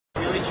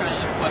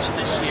push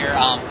this year.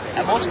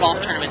 At most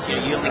golf tournaments, you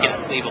only get a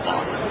sleeve of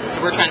balls.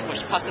 So we're trying to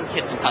push custom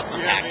kits and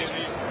custom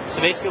packaging.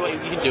 So basically what you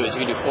can do is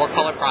you can do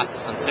 4-color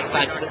process on 6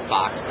 sides of this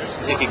box.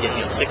 So you could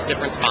get 6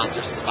 different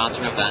sponsors to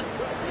sponsor an event.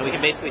 And we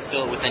can basically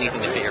fill it with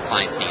anything to fit your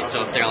client's needs.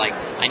 So if they're like,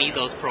 I need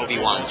those Pro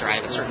V1s, or I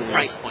have a certain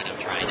price point I'm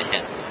trying to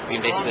hit, we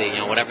can basically,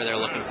 whatever they're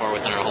looking for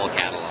within our whole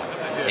catalog,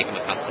 make them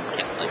a custom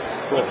kit.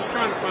 Cool.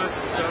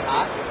 That's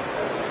hot.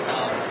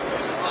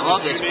 I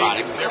love this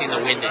product. We've seen the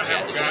Windage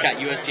yet. It just got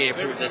USDA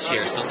approved this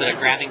year. So instead of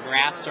grabbing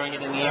grass, throwing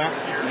it in the air,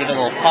 you give it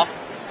a little puff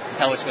and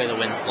tell which way the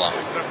wind's blowing.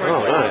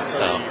 Oh, nice.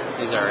 So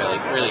these are really,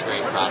 really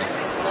great products.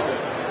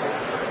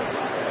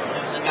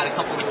 They've got a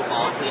couple new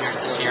ball cleaners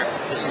this year.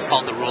 This one's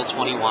called the Rule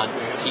 21.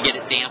 So you get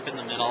it damp in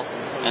the middle,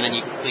 and then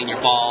you can clean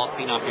your ball,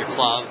 clean off your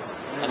clubs,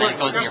 and then it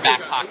goes in your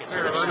back pocket,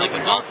 sort of just like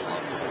a golf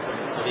club.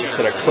 So is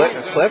it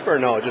a clip or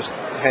no? Just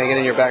hang it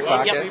in your back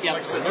pocket?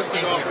 Yep. So just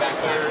hang in your back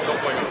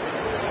pocket.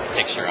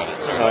 Picture of it,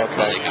 sort of okay.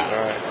 how they got it.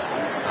 All right.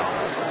 So,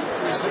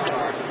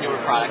 our newer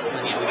products, and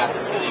then we got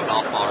the 2-lead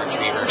golf ball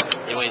retriever.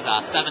 It weighs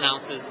 7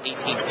 ounces,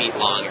 18 feet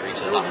long. It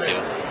reaches up to.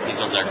 These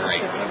ones are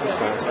great. Okay.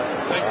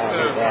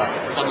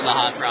 Some of the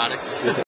hot products.